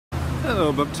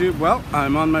Hello BookTube. Well,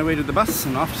 I'm on my way to the bus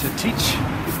and off to teach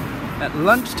at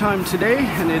lunchtime today,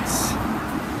 and it's,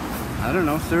 I don't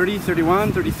know, 30,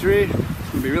 31, 33. It's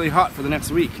gonna be really hot for the next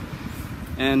week,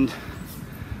 and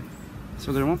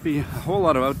so there won't be a whole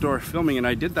lot of outdoor filming. And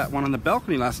I did that one on the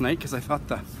balcony last night because I thought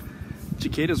the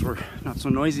cicadas were not so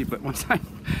noisy, but once I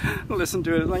listened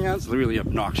to it, it's like, yeah, it's really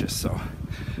obnoxious. So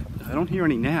I don't hear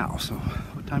any now. So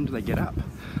what time do they get up?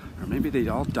 Or maybe they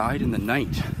all died in the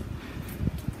night.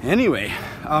 Anyway,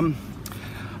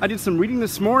 I did some reading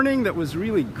this morning that was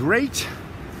really great.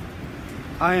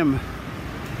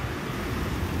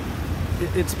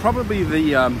 It's probably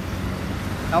the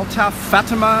Altaf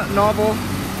Fatima novel,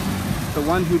 The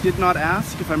One Who Did Not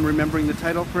Ask, if I'm remembering the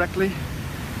title correctly,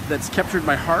 that's captured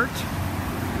my heart.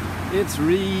 It's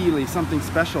really something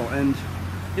special, and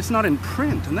it's not in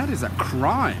print, and that is a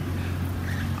crime.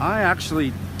 I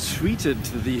actually tweeted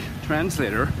to the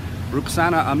translator,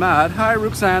 Ruxana Ahmad. Hi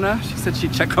Ruxana. She said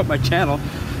she'd check out my channel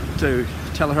to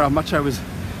tell her how much I was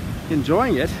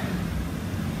enjoying it.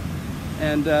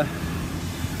 And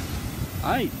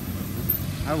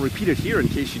I'll repeat it here in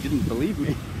case you didn't believe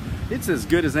me. It's as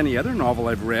good as any other novel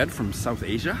I've read from South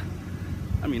Asia.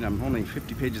 I mean, I'm only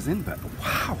 50 pages in, but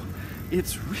wow,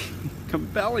 it's really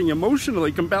compelling,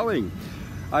 emotionally compelling.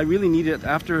 I really need it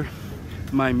after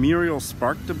my Muriel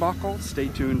Spark debacle. Stay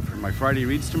tuned for my Friday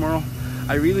reads tomorrow.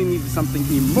 I really need something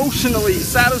emotionally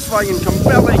satisfying and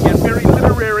compelling and very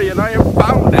literary, and I have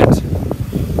found it.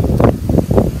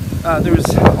 There's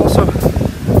also...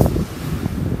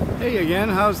 Hey again,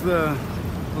 how's the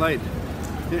light?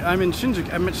 I'm at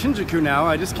Shinjuku now.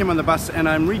 I just came on the bus and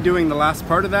I'm redoing the last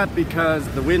part of that because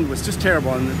the wind was just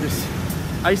terrible, and this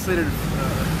isolated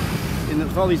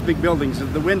with all these big buildings,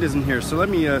 the wind isn't here. So let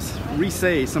me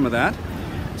re-say some of that.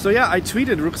 So yeah, I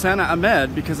tweeted Ruxana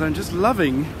Ahmed because I'm just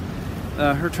loving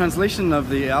her translation of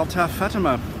the Altaf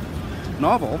Fatima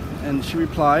novel, and she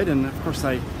replied, and of course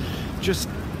I just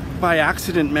by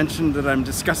accident mentioned that I'm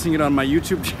discussing it on my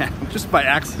YouTube channel, just by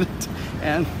accident,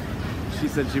 and she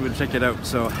said she would check it out.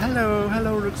 So hello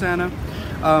Ruxana.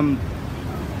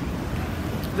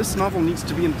 This novel needs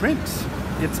to be in print.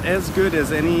 It's as good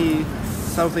as any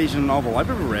South Asian novel I've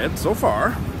ever read so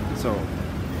far, so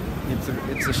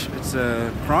it's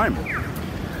a crime.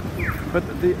 But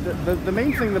the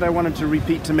main thing that I wanted to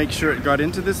repeat to make sure it got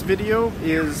into this video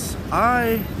is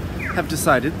I have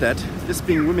decided that, this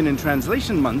being Women in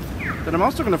Translation Month, that I'm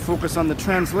also going to focus on the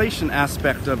translation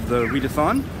aspect of the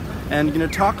readathon and going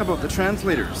to talk about the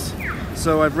translators.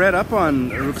 So I've read up on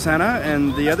Ruxana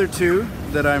and the other two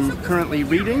that I'm currently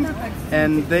reading,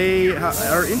 and they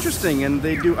are interesting and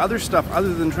they do other stuff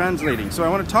other than translating. So I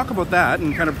want to talk about that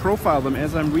and kind of profile them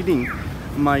as I'm reading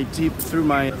through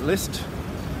my list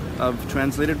of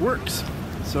translated works.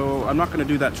 So I'm not going to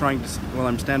do that while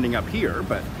I'm standing up here,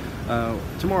 but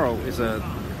tomorrow is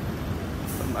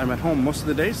I'm at home most of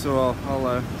the day, so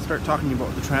I'll start talking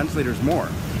about the translators more.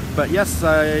 But yes,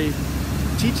 I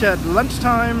teach at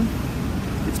lunchtime.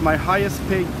 It's my highest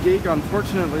paid gig.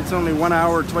 Unfortunately, it's only 1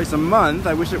 hour twice a month.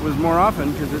 I wish it was more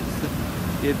often because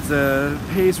it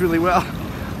pays really well.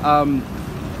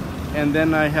 And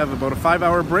then I have about a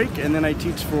 5-hour break, and then I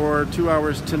teach for 2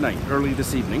 hours tonight, early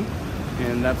this evening,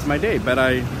 and that's my day. But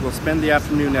I will spend the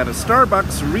afternoon at a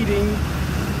Starbucks reading.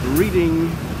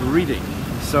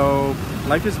 So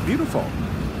life is beautiful.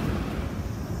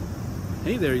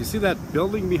 Hey there, you see that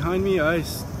building behind me?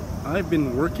 I've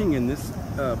been working in this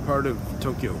part of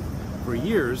Tokyo for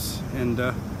years, and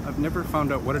I've never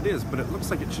found out what it is, but it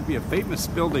looks like it should be a famous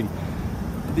building.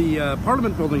 The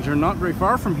parliament buildings are not very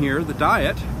far from here, the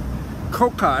Diet,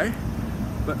 Kokai,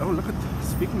 but oh, look at,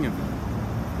 speaking of,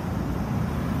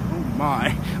 oh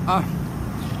my,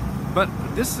 but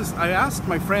this is, I asked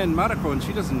my friend Mariko and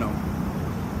she doesn't know,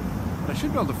 but I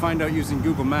should be able to find out using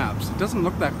Google Maps. It doesn't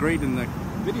look that great in the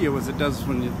video as it does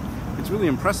when it's really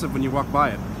impressive when you walk by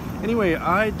it. Anyway,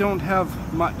 I don't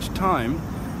have much time,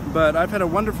 but I've had a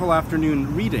wonderful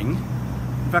afternoon reading.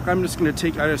 In fact, I'm just going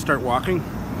to start walking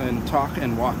and talk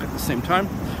and walk at the same time.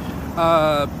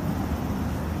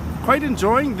 Quite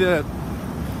enjoying the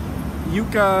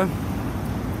Yuka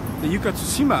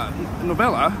Tsushima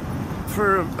novella.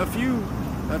 For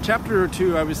a chapter or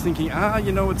two, I was thinking,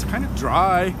 you know, it's kind of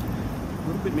dry,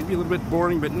 maybe a little bit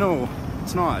boring, but no,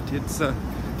 it's not. It's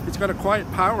got a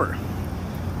quiet power,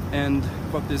 and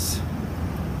about this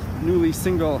newly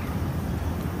single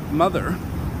mother.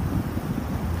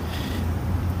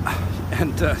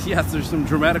 And yes, there's some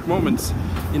dramatic moments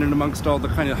in and amongst all the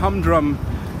kind of humdrum,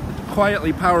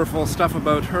 quietly powerful stuff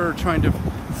about her trying to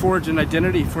forge an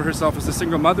identity for herself as a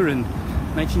single mother in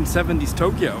 1970s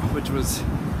Tokyo, which was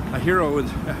a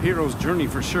hero's journey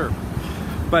for sure.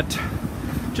 But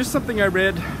just something I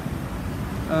read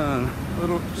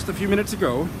just a few minutes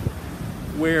ago,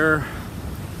 where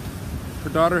her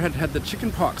daughter had the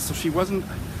chicken pox, so she wasn't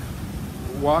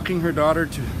walking her daughter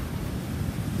to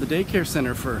the daycare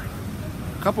center for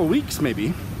a couple weeks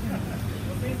maybe.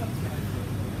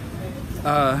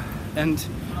 And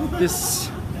this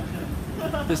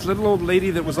little old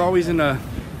lady that was always in a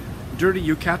dirty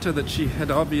yukata that she had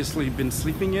obviously been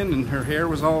sleeping in, and her hair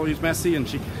was always messy, and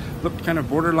she looked kind of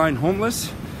borderline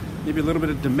homeless, maybe a little bit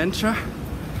of dementia.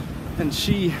 And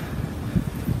the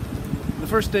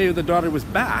first day the daughter was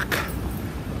back,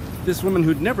 this woman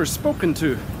who'd never spoken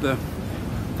to the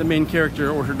main character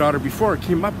or her daughter before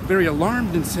came up very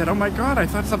alarmed and said, "Oh my God, I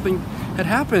thought something had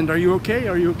happened. Are you okay?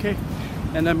 Are you okay?"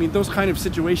 And I mean, those kind of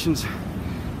situations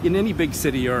in any big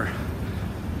city are,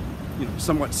 you know,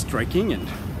 somewhat striking and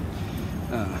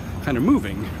kind of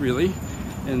moving, really.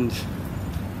 And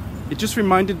it just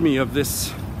reminded me of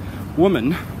this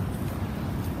woman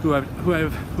who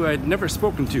I'd never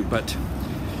spoken to, but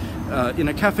in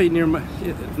a cafe near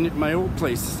my old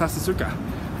place, Sasasuka,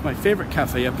 my favorite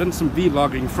cafe. I've done some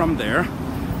vlogging from there,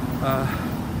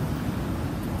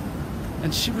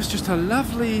 and she was just a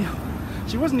lovely.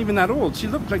 She wasn't even that old. She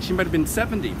looked like she might have been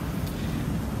 70,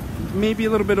 maybe a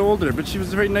little bit older, but she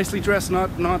was very nicely dressed, not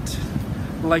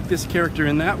like this character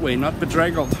in that way, not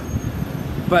bedraggled,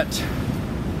 but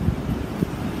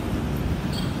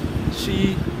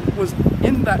she was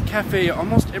in that cafe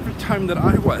almost every time that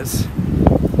I was,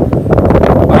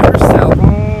 by herself.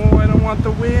 Oh, I don't want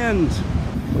the wind.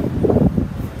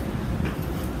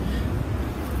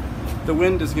 The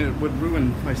wind would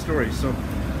ruin my story, so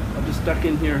I'll just duck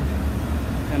in here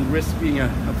and risk being a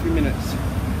few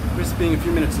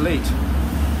minutes late.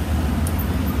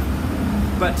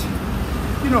 But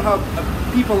you know how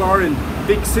people are in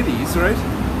big cities, right?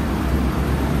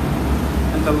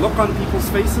 And the look on people's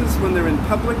faces when they're in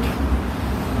public.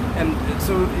 And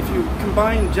so if you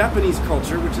combine Japanese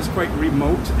culture, which is quite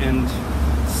remote and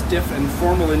stiff and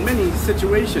formal in many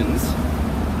situations,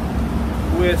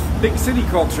 with big city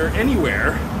culture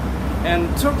anywhere,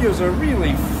 and Tokyo's a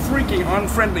really freaking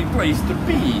unfriendly place to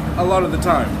be a lot of the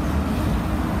time.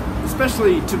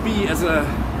 Especially to be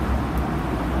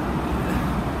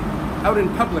out in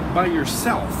public by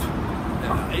yourself.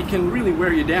 It can really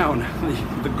wear you down.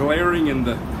 The glaring and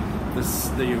the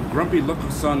grumpy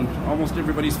looks on almost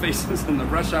everybody's faces, and the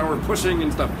rush hour pushing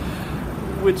and stuff,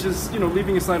 which is, you know,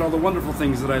 leaving aside all the wonderful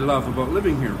things that I love about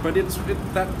living here. But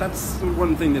that's the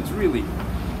one thing that's really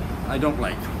I don't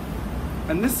like.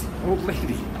 And this old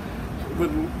lady,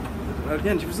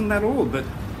 again, she wasn't that old, but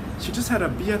she just had a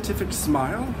beatific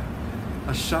smile,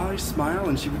 a shy smile,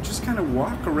 and she would just kind of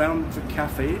walk around the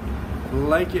cafe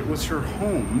like it was her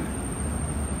home.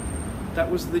 That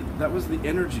was the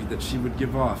energy that she would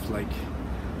give off. Like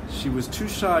she was too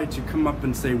shy to come up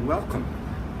and say welcome,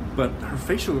 but her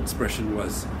facial expression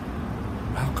was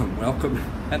welcome, welcome.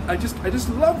 And I just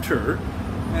loved her.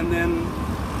 And then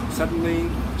suddenly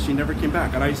she never came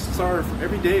back, and I saw her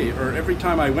every day or every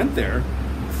time I went there,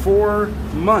 4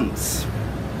 months,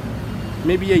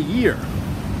 maybe a year,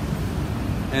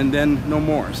 and then no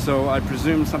more. So I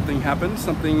presume something happened,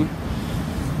 something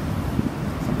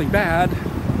bad.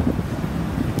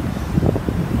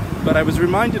 But I was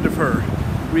reminded of her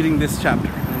reading this chapter,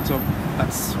 and so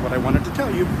that's what I wanted to tell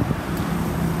you.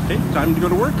 Okay, time to go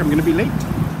to work. I'm going to be late.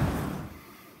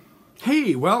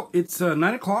 Hey, well, it's 9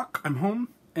 o'clock. I'm home,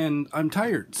 and I'm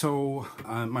tired. So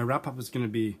my wrap-up is going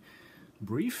to be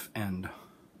brief and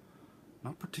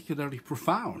not particularly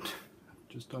profound.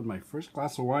 Just on my first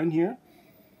glass of wine here.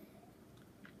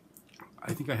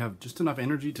 I think I have just enough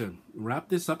energy to wrap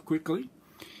this up quickly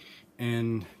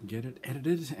and get it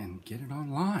edited and get it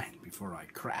online before I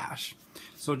crash.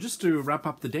 So just to wrap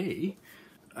up the day,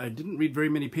 I didn't read very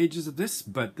many pages of this,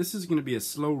 but this is going to be a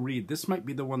slow read. This might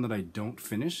be the one that I don't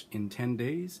finish in 10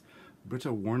 days.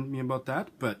 Britta warned me about that,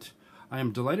 but I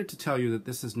am delighted to tell you that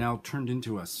this has now turned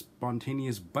into a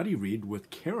spontaneous buddy read with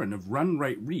Karen of Run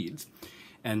Right Reads.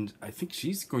 And I think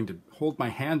she's going to hold my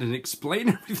hand and explain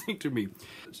everything to me.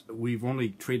 We've only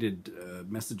traded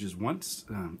messages once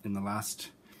in the last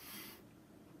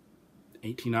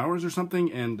 18 hours or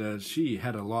something, and she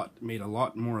had made a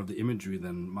lot more of the imagery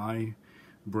than my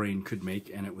brain could make,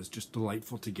 and it was just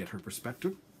delightful to get her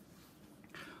perspective.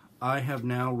 I have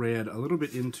now read a little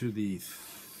bit into the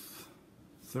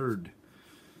third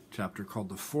chapter called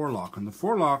The Forelock, and the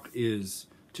forelock is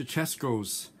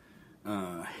Chichesco's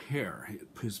hair,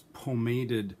 his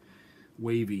pomaded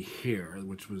wavy hair,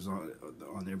 which was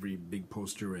on every big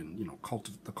poster and, you know,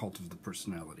 the cult of the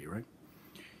personality, right?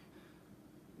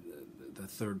 The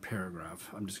third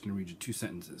paragraph, I'm just going to read you 2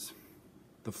 sentences.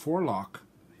 The forelock,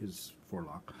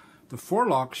 the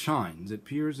forelock shines, it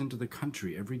peers into the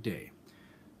country every day,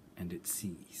 and it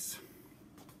sees.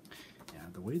 Yeah,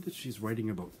 the way that she's writing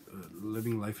about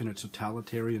living life in a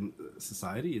totalitarian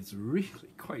society is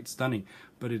really quite stunning,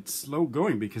 but it's slow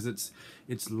going because it's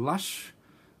lush,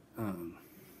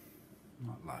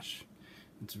 not lush,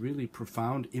 it's really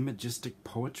profound imagistic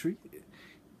poetry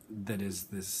that is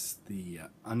the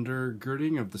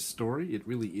undergirding of the story. It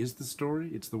really is the story.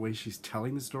 It's the way she's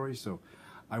telling the story. So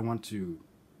I want to,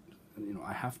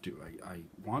 I have to. I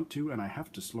want to, and I have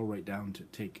to slow right down to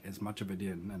take as much of it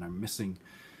in. And I'm missing,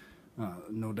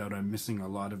 no doubt I'm missing a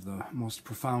lot of the most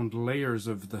profound layers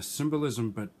of the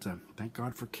symbolism, but thank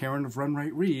God for Karen of Run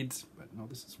Right Reads. But no,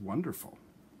 this is wonderful.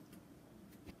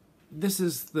 This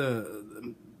is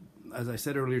as I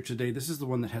said earlier today, this is the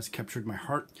one that has captured my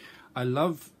heart. I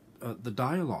love the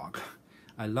dialogue.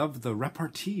 I love the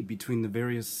repartee between the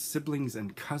various siblings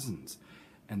and cousins,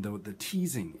 and the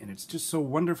teasing, and it's just so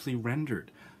wonderfully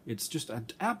rendered. It's just an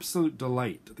absolute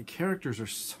delight. The characters are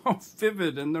so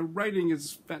vivid, and the writing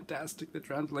is fantastic. The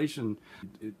translation,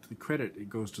 the credit, it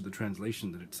goes to the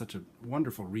translation, that it's such a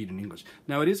wonderful read in English.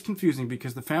 Now, it is confusing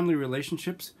because the family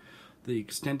relationships, the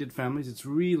extended families, it's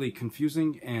really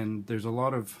confusing, and there's a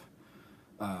lot of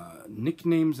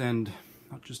nicknames, and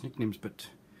not just nicknames, but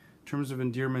terms of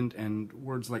endearment and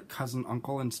words like cousin,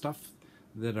 uncle, and stuff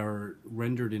that are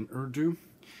rendered in Urdu.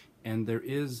 And there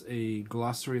is a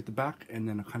glossary at the back, and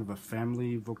then a kind of a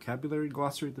family vocabulary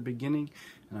glossary at the beginning.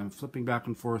 And I'm flipping back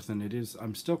and forth, and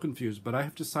I'm still confused, but I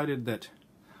have decided that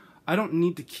I don't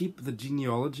need to keep the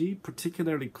genealogy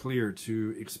particularly clear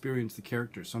to experience the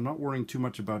characters. So I'm not worrying too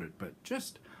much about it, but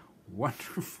just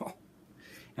wonderful.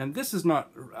 And this is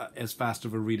not as fast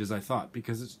of a read as I thought,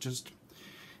 because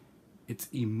it's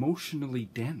emotionally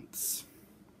dense.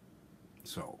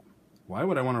 So why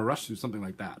would I want to rush through something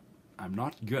like that? I'm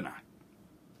not gonna.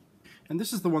 And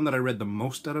this is the one that I read the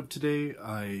most out of today.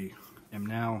 I am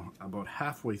now about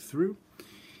halfway through,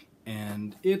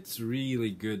 and it's really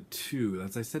good too.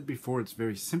 As I said before, it's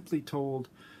very simply told.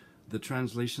 The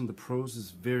translation, the prose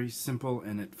is very simple,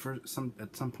 and at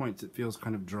some points it feels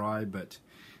kind of dry, but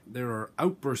there are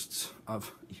outbursts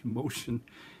of emotion,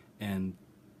 and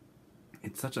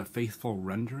it's such a faithful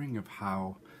rendering of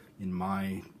how, in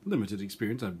my limited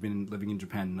experience, I've been living in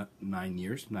Japan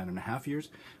 9.5 years,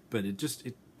 but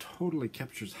it totally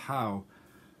captures how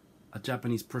a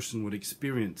Japanese person would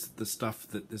experience the stuff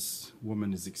that this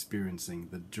woman is experiencing,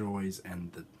 the joys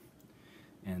and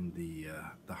the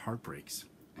heartbreaks.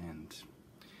 And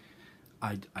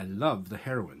I love the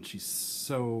heroine. She's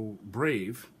so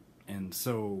brave and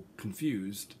so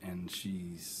confused, and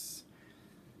she's,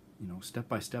 step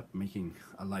by step making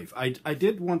a life. I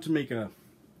did want to make a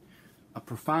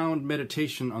profound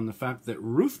meditation on the fact that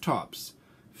rooftops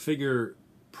figure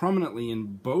prominently in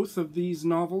both of these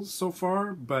novels so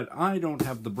far, but I don't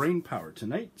have the brain power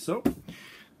tonight, so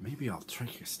maybe I'll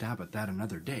take a stab at that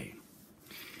another day.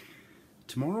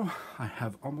 Tomorrow I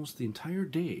have almost the entire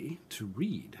day to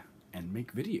read and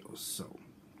make videos, so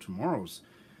tomorrow's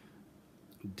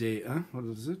day, what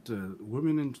is it? The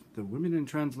Women in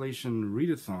Translation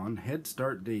Readathon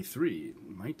Headstart Day 3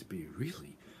 might be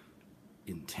really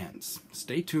intense.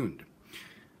 Stay tuned.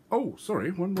 Oh,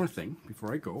 sorry, one more thing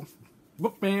before I go.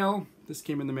 Book mail. This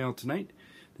came in the mail tonight.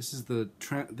 This is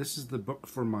the book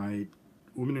for my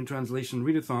Women in Translation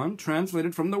Readathon,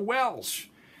 translated from the Welsh.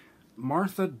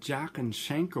 Martha, Jack, and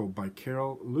Shanko by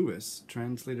Carol Lewis,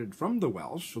 translated from the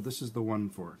Welsh. So this is the one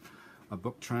for a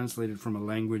book translated from a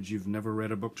language you've never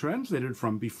read a book translated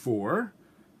from before.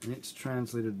 And it's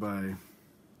translated by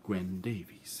Gwen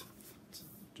Davies. It's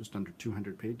just under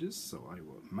 200 pages, so I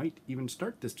might even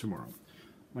start this tomorrow.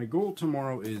 My goal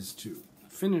tomorrow is to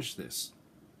finish this.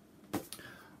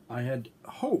 I had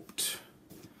hoped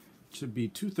to be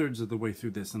 2/3 of the way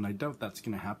through this, and I doubt that's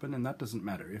going to happen, and that doesn't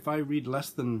matter. If I read less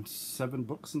than 7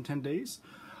 books in 10 days,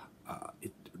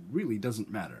 it really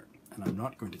doesn't matter. And I'm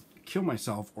not going to kill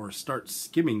myself or start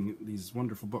skimming these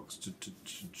wonderful books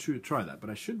to try that. But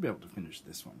I should be able to finish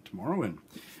this one tomorrow and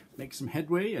make some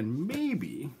headway, and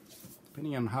maybe,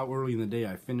 depending on how early in the day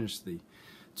I finish the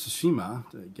Tsushima,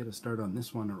 to get a start on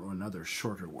this one or another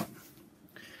shorter one.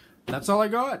 That's all I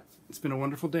got. It's been a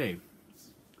wonderful day.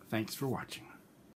 Thanks for watching.